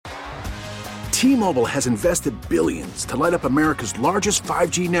T-Mobile has invested billions to light up America's largest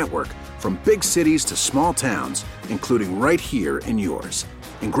 5G network, from big cities to small towns, including right here in yours.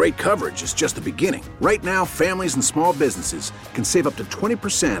 And great coverage is just the beginning. Right now, families and small businesses can save up to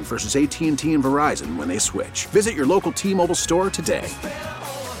 20% versus AT&T and Verizon when they switch. Visit your local T-Mobile store today.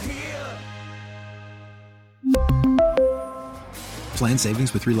 Plan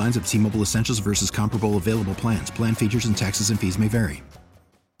savings with 3 lines of T-Mobile Essentials versus comparable available plans. Plan features and taxes and fees may vary.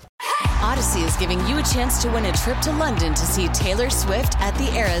 Odyssey is giving you a chance to win a trip to London to see Taylor Swift at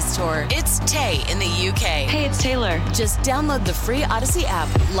the Eras Tour. It's Tay in the UK. Hey, it's Taylor. Just download the free Odyssey app,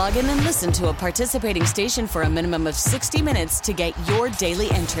 log in and listen to a participating station for a minimum of 60 minutes to get your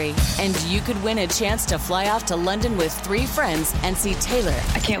daily entry. And you could win a chance to fly off to London with 3 friends and see Taylor.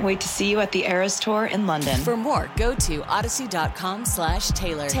 I can't wait to see you at the Eras Tour in London. For more, go to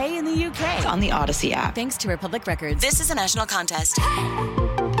odyssey.com/Taylor. Tay in the UK. It's on the Odyssey app. Thanks to Republic Records. This is a national contest.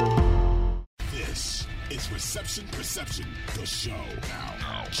 This is Reception Perception, the show.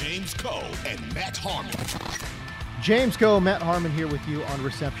 Now, James Koh and Matt Harmon. James Koh, Matt Harmon here with you on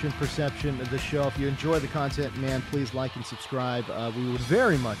Reception Perception, the show. If you enjoy the content, man, please like and subscribe. We would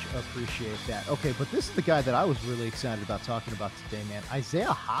very much appreciate that. Okay, but this is the guy that I was really excited about talking about today, man. Isaiah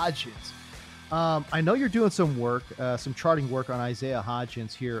Hodgins. I know you're doing some work, some charting work on Isaiah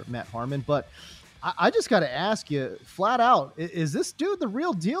Hodgins here, Matt Harmon, but I just got to ask you flat out, is this dude the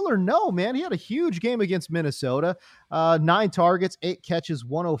real deal or no, man? He had a huge game against Minnesota, 9 targets, 8 catches,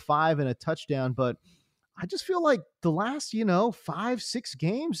 105 and a touchdown. But I just feel like the last, 5-6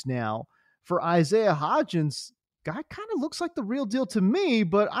 games now for Isaiah Hodgins, guy kind of looks like the real deal to me,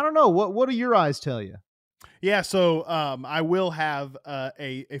 but I don't know. What do your eyes tell you? Yeah, so I will have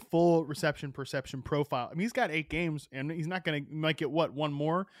a full reception perception profile. I mean, he's got 8 games, and he's not going to might get one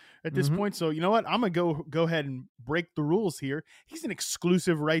more at this point. So you know what? I'm gonna go ahead and break the rules here. He's an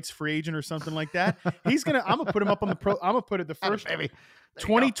exclusive rights free agent or something like that. I'm gonna put him up on the pro. I'm gonna put it the first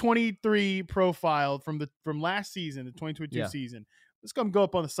 2023 profile from last season, the 2022 season. Let's go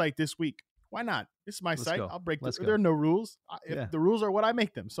up on the site this week. Why not? This is my site. Go. I'll break Let's the, go. There are no rules. The rules are what I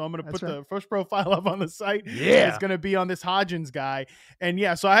make them. So I'm going to put the first profile up on the site. Yeah. It's going to be on this Hodgins guy. And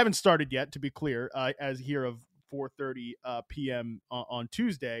yeah, so I haven't started yet, to be clear, as here of 4:30 p.m. on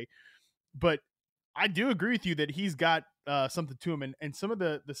Tuesday. But I do agree with you that he's got something to him. And some of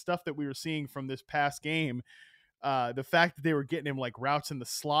the stuff that we were seeing from this past game, the fact that they were getting him like routes in the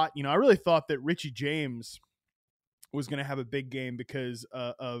slot, I really thought that Richie James was going to have a big game because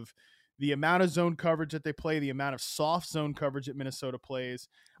of the amount of zone coverage that they play, the amount of soft zone coverage that Minnesota plays.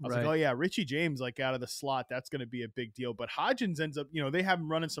 I was like, oh yeah, Richie James, like out of the slot, that's going to be a big deal. But Hodgins ends up, they have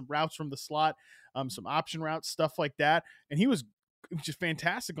him running some routes from the slot, some option routes, stuff like that. And he was just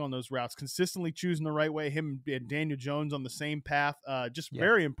fantastic on those routes, consistently choosing the right way. Him and Daniel Jones on the same path,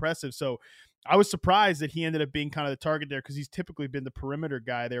 very impressive. So I was surprised that he ended up being kind of the target there, because he's typically been the perimeter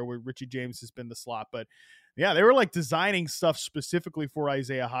guy there where Richie James has been the slot. But yeah, they were like designing stuff specifically for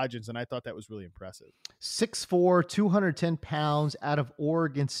Isaiah Hodgins, and I thought that was really impressive. 6'4", 210 pounds, out of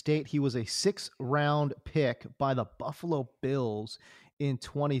Oregon State. He was a 6th-round pick by the Buffalo Bills in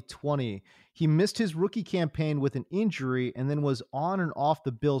 2020. He missed his rookie campaign with an injury and then was on and off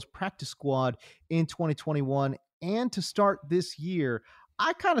the Bills practice squad in 2021 and to start this year.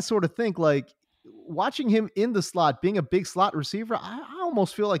 I kind of sort of think, like, watching him in the slot, being a big slot receiver, I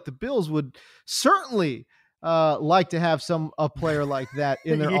almost feel like the Bills would certainly like to have a player like that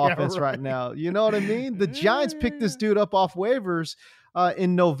in their offense right now. You know what I mean? The Giants picked this dude up off waivers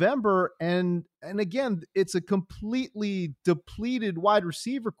in November, and again, it's a completely depleted wide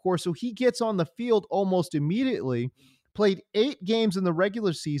receiver core, so he gets on the field almost immediately. Played 8 games in the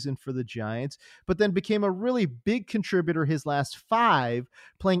regular season for the Giants, but then became a really big contributor his last 5,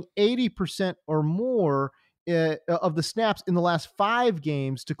 playing 80% or more of the snaps in the last 5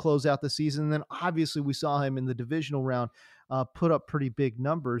 games to close out the season. And then obviously we saw him in the divisional round put up pretty big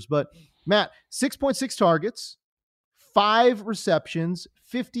numbers. But Matt, 6.6 targets, 5 receptions,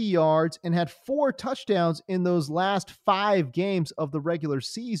 50 yards, and had 4 touchdowns in those last 5 games of the regular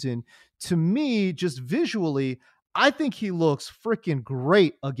season. To me, just visually, I think he looks freaking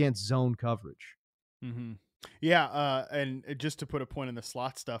great against zone coverage. Mm-hmm. Yeah, and just to put a point in the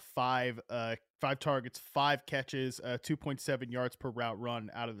slot stuff, 5 targets, 5 catches, 2.7 yards per route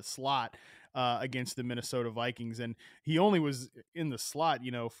run out of the slot against the Minnesota Vikings. And he only was in the slot,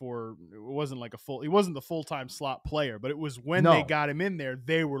 it wasn't he wasn't the full-time slot player, but it was when they got him in there,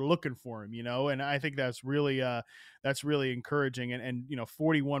 they were looking for him, and I think that's really encouraging. And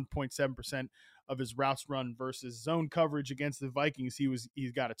 41.7% of his routes run versus zone coverage against the Vikings,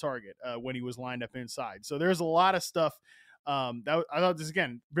 he's got a target when he was lined up inside. So there's a lot of stuff I thought this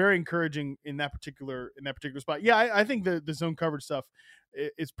again very encouraging in that particular spot. Yeah, I think the zone coverage stuff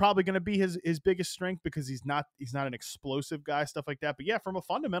is probably going to be his biggest strength because he's not an explosive guy, stuff like that. But yeah, from a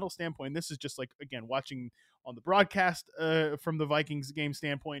fundamental standpoint, this is just like, again, watching on the broadcast from the Vikings game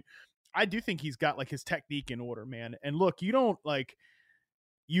standpoint, I do think he's got like his technique in order, man. And look, you don't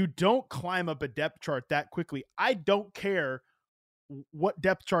climb up a depth chart that quickly. I don't care what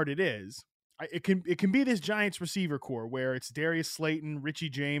depth chart it is. It can be this Giants receiver core where it's Darius Slayton, Richie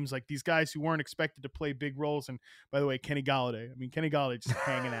James, like these guys who weren't expected to play big roles. And by the way, Kenny Galladay. I mean, Kenny Galladay just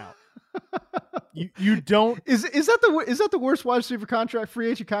hanging out. You don't is that the worst wide receiver contract, free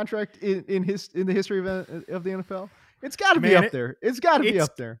agent contract in the history of the NFL? It's got to be up there. It's got to be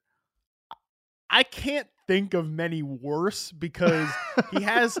up there. I can't think of many worse because he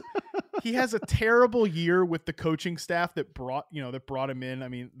has a terrible year with the coaching staff that brought him in. I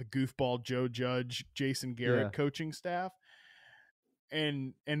mean, the goofball Joe Judge, Jason Garrett coaching staff.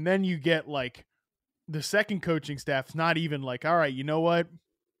 And then you get like the second coaching staff's not even like, all right, you know what?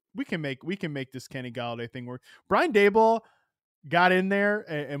 We can make this Kenny Galladay thing work. Brian Daboll got in there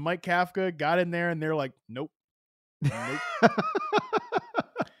and Mike Kafka got in there and they're like, nope.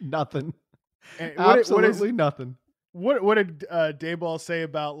 Nothing. Absolutely nothing. What did Daboll say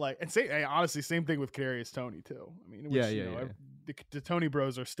about honestly, same thing with Kadarius Toney too. I mean, the Toney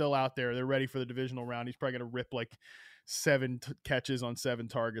bros are still out there. They're ready for the divisional round. He's probably going to rip like 7 catches on 7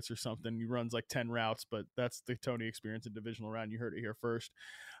 targets or something. He runs like 10 routes, but that's the Toney experience in divisional round. You heard it here first.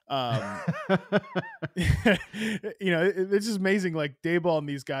 It's just amazing. Like Daboll and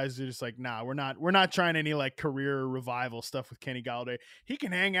these guys are just like, nah, we're not trying any like career revival stuff with Kenny Galladay. He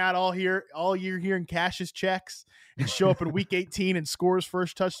can hang out all year here and cash his checks and show up in week 18 and score his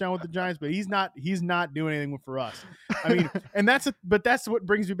first touchdown with the Giants, but he's not doing anything for us. I mean, and that's what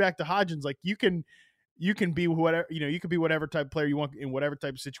brings me back to Hodgins. Like you can be whatever, you can be whatever type of player you want in whatever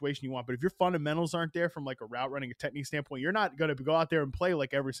type of situation you want. But if your fundamentals aren't there from like a route running, a technique standpoint, you're not going to go out there and play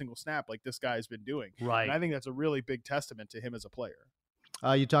like every single snap like this guy's been doing. Right. And I think that's a really big testament to him as a player.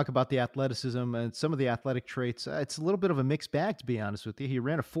 You talk about the athleticism and some of the athletic traits. It's a little bit of a mixed bag, to be honest with you. He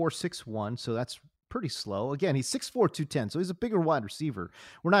ran a 4.61, so that's pretty slow. Again, he's 6'4", 210, so he's a bigger wide receiver.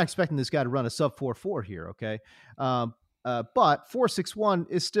 We're not expecting this guy to run a sub 4.4 here, okay? But 4.61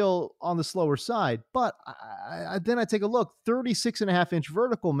 is still on the slower side. But then I take a look, 36.5-inch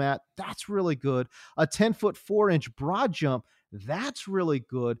vertical, Matt. That's really good. A 10-foot 4-inch broad jump. That's really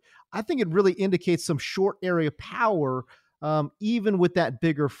good. I think it really indicates some short area power, even with that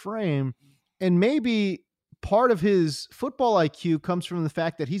bigger frame. And maybe part of his football IQ comes from the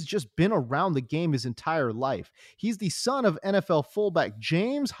fact that he's just been around the game his entire life. He's the son of NFL fullback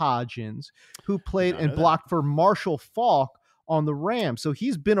James Hodgins, who played and blocked for Marshall Faulk on the Rams. So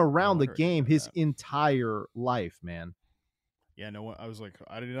he's been around the game his entire life, man. Yeah, no, I was like,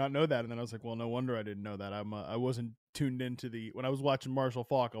 I did not know that. And then I was like, well, no wonder I didn't know that. I wasn't tuned into when I was watching Marshall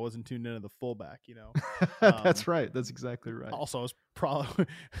Faulk, I wasn't tuned into the fullback, That's right. That's exactly right. Also, I was probably,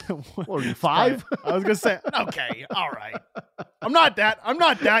 what are you, 5? I was going to say, okay, all right. I'm not that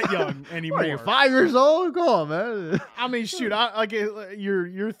young anymore. What are you, 5 years old? Go on, man. I mean, shoot,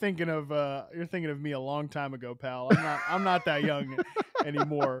 you're thinking of me a long time ago, pal. I'm not that young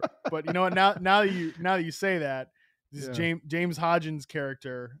anymore. But you know what? Now that you say that, this James Hodgins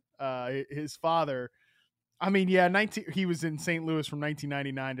character, his father. I mean, he was in St. Louis from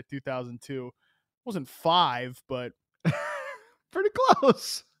 1999 to 2002. Wasn't 5, but pretty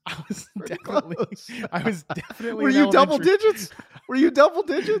close. I was definitely. Were you double digits?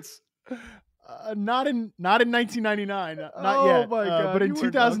 Not in 1999. Not oh yet. My God, but in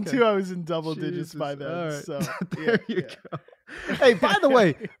 2002, I was in in digits by then. Right. So there you go. Hey, by the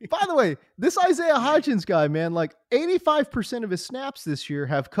way, this Isaiah Hodgins guy, man, like 85% of his snaps this year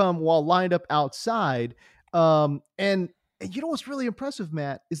have come while lined up outside. And you know what's really impressive,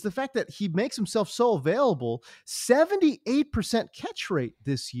 Matt, is the fact that he makes himself so available. 78% catch rate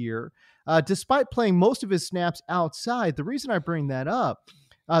this year, despite playing most of his snaps outside. The reason I bring that up,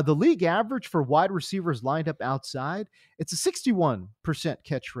 the league average for wide receivers lined up outside, it's a 61%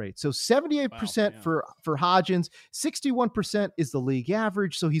 catch rate. So 78% for Hodgins, 61% is the league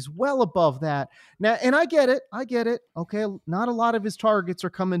average. So he's well above that. Now, and I get it. Okay, not a lot of his targets are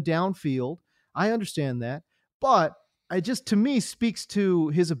coming downfield. I understand that. But to me, speaks to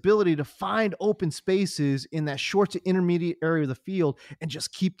his ability to find open spaces in that short to intermediate area of the field and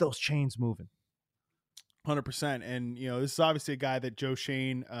just keep those chains moving. 100%. And, this is obviously a guy that Joe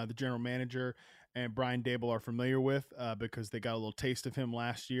Schoen, the general manager, and Brian Daboll are familiar with because they got a little taste of him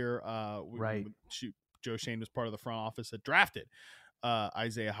last year. Right. Joe Schoen was part of the front office that drafted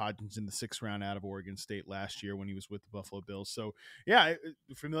Isaiah Hodgins in the 6th round out of Oregon State last year when he was with the Buffalo Bills. So yeah,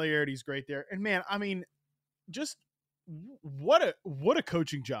 familiarity is great there. And man, I mean, just what a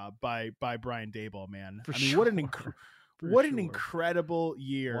coaching job by Brian Daboll, man. What an incredible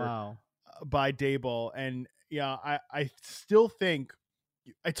year by Daboll. And yeah, I still think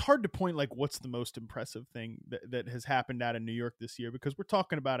it's hard to point like what's the most impressive thing that has happened out in New York this year, because we're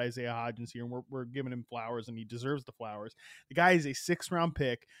talking about Isaiah Hodgins here and we're giving him flowers, and he deserves the flowers. The guy is a 6th round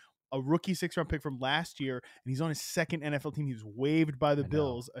pick, a rookie 6th round pick from last year, and he's on his 2nd NFL team. He was waived by the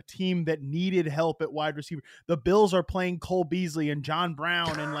Bills, a team that needed help at wide receiver. The Bills are playing Cole Beasley and John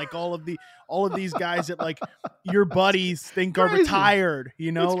Brown and like all of these guys that like your buddies think are retired,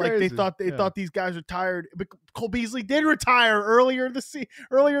 you know, like they thought these guys retired, but Cole Beasley did retire earlier this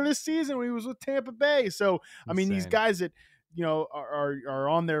season when he was with Tampa Bay. So, I mean, these guys that, you know, are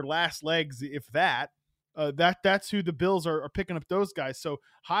on their last legs, if that, that's who the Bills are picking up, those guys. So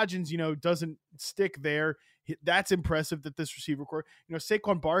Hodgins, you know, doesn't stick there. That's impressive that this receiver core, you know,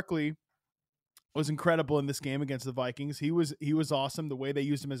 Saquon Barkley was incredible in this game against the Vikings. He was awesome. The way they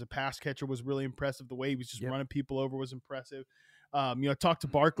used him as a pass catcher was really impressive. The way he was just running people over was impressive. You know, I talked to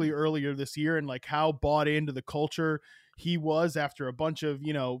Barkley earlier this year and like how bought into the culture he was after a bunch of,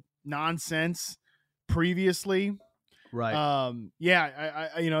 you know, nonsense previously. Right.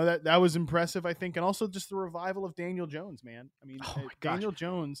 I you know, that was impressive, I think. And also just the revival of Daniel Jones, man. I mean, Daniel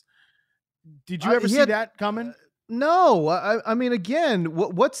Jones, did you ever see that coming? No, I mean, again,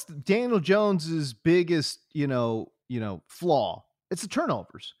 what's Daniel Jones's biggest, you know, flaw? It's the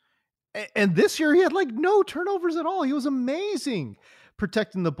turnovers. And this year he had like no turnovers at all. He was amazing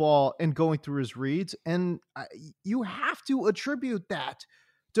protecting the ball and going through his reads. And you have to attribute that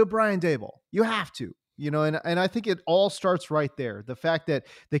to Brian Daboll. You have to. You know, and I think it all starts right there. The fact that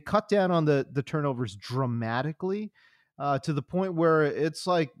they cut down on the turnovers dramatically to the point where it's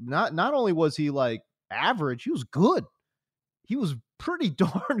like not only was he like average, he was good. He was pretty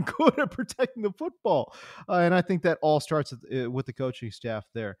darn good at protecting the football. And I think that all starts with the coaching staff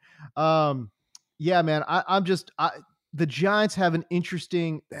there. Yeah, man, the Giants have an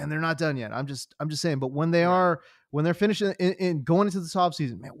interesting, and they're not done yet. I'm just saying, but when they're finishing and going into this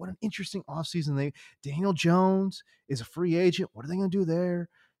offseason, man, what an interesting offseason. Daniel Jones is a free agent. What are they going to do there?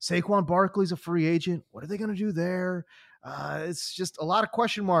 Saquon Barkley's a free agent. What are they going to do there? It's just a lot of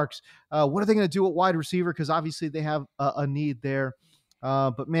question marks. What are they going to do at wide receiver? Because obviously they have a need there.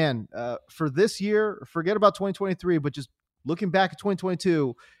 But man, for this year, forget about 2023, but just looking back at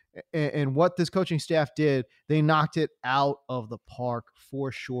 2022 and what this coaching staff did, they knocked it out of the park for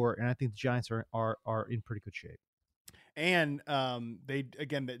sure. And I think the Giants are in pretty good shape. And they,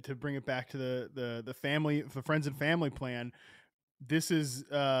 again, to bring it back to the family, the friends and family plan, this is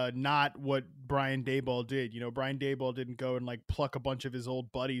not what Brian Daboll did. You know, Brian Daboll didn't go and like pluck a bunch of his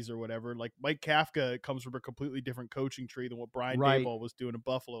old buddies or whatever. Like Mike Kafka comes from a completely different coaching tree than what Brian Daboll was doing in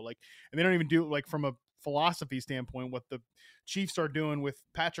Buffalo. Like, and they don't even do it like from a philosophy standpoint. What the Chiefs are doing with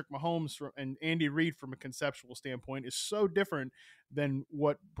Patrick Mahomes and Andy Reid from a conceptual standpoint is so different than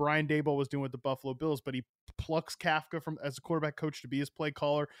what Brian Daboll was doing with the Buffalo Bills. But he plucks Kafka from as a quarterback coach to be his play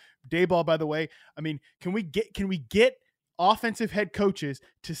caller. Daboll, by the way, I mean, can we get offensive head coaches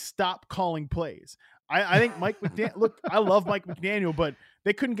to stop calling plays? I think Mike McDaniel, look, I love Mike McDaniel, but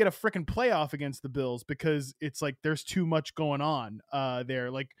they couldn't get a freaking playoff against the Bills because it's like there's too much going on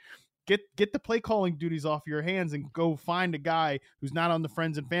there. Like, get the play calling duties off your hands and go find a guy who's not on the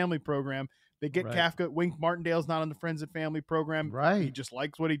friends and family program. They get Kafka. Wink Martindale's not on the friends and family program. Right. He just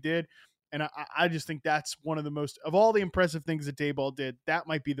likes what he did. And I just think that's one of the most, of all the impressive things that Daboll did, that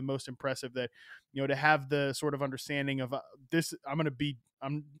might be the most impressive, that, you know, to have the sort of understanding of this,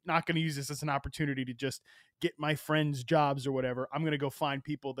 I'm not going to use this as an opportunity to just get my friends jobs or whatever. I'm going to go find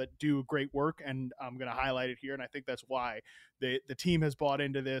people that do great work, and I'm going to highlight it here. And I think that's why the team has bought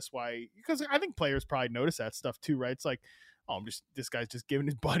into this. Why? Because I think players probably notice that stuff too, right? It's like, oh, this guy's just giving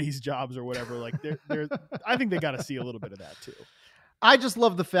his buddies jobs or whatever. Like they're I think they got to see a little bit of that too. I just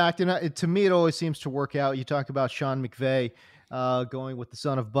love the fact, and to me, it always seems to work out. You talk about Sean McVay going with the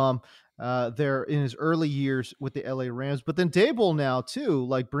son of Bum there in his early years with the LA Rams, but then Daboll now too,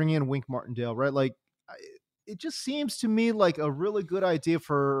 like bringing in Wink Martindale, right? Like it just seems to me like a really good idea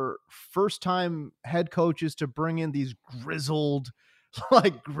for first-time head coaches to bring in these grizzled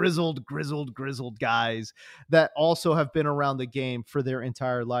guys that also have been around the game for their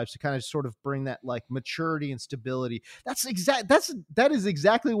entire lives to kind of sort of bring that like maturity and stability. That is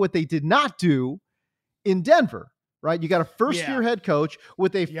exactly what they did not do in Denver, right? You got a first-year head coach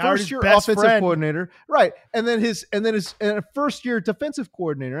with a first-year offensive coordinator, right? And then his first-year defensive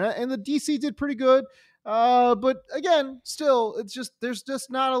coordinator, and the DC did pretty good. But again, still, it's just there's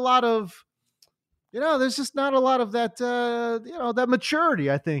just not a lot of, there's just not a lot of that, that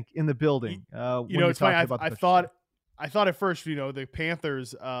maturity, I think, in the building. It's funny. I thought at first, the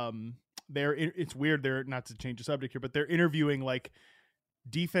Panthers, it's weird. They're, not to change the subject here, but they're interviewing like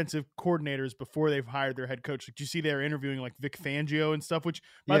defensive coordinators before they've hired their head coach. Like, do you see they're interviewing like Vic Fangio and stuff, which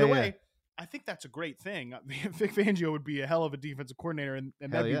by the way, I think that's a great thing. Vic Fangio would be a hell of a defensive coordinator, and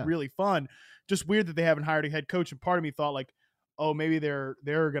that'd be really fun. Just weird that they haven't hired a head coach. And part of me thought like, oh, maybe they're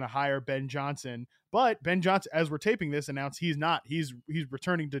going to hire Ben Johnson. But Ben Johnson, as we're taping this, announced he's not. He's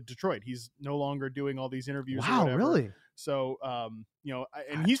returning to Detroit. He's no longer doing all these interviews. Wow, really? So,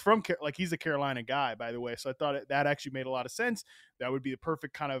 and he's from he's a Carolina guy, by the way. So I thought that actually made a lot of sense. That would be the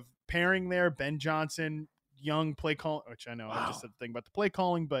perfect kind of pairing there. Ben Johnson, young play call, which I know I just said the thing about the play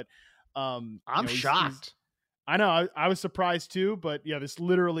calling, but I'm shocked. I know I was surprised too, but yeah, this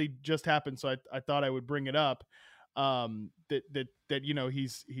literally just happened. So I thought I would bring it up. That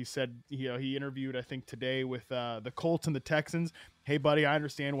he said he interviewed, I think, today with the Colts and the Texans. Hey buddy, I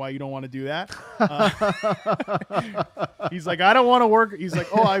understand why you don't want to do that. He's like, I don't want to work. He's like,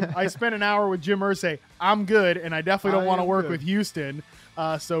 oh, I spent an hour with Jim Irsay. I'm good, and I definitely don't want to work with Houston.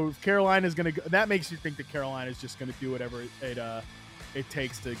 So Carolina is going to. That makes you think that Carolina is just going to do whatever it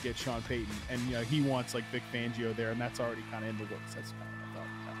takes to get Sean Payton, and he wants like Vic Fangio there, and that's already kind of in the works. That's kind of.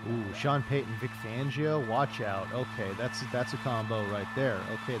 Ooh, Sean Payton, Vic Fangio, watch out. Okay, that's a combo right there.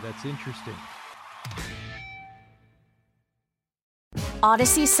 Okay, that's interesting.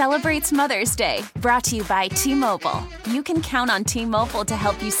 Odyssey celebrates Mother's Day, brought to you by T-Mobile. You can count on T-Mobile to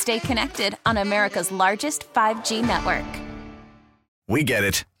help you stay connected on America's largest 5G network. We get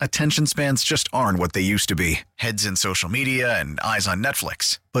it. Attention spans just aren't what they used to be. Heads in social media and eyes on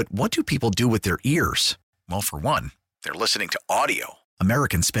Netflix. But what do people do with their ears? Well, for one, they're listening to audio.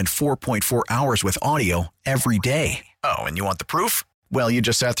 Americans spend 4.4 hours with audio every day. Oh, and you want the proof? Well, you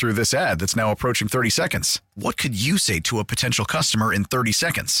just sat through this ad that's now approaching 30 seconds. What could you say to a potential customer in 30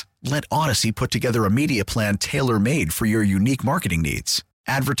 seconds? Let Odyssey put together a media plan tailor-made for your unique marketing needs.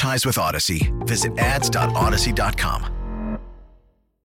 Advertise with Odyssey. Visit ads.odyssey.com.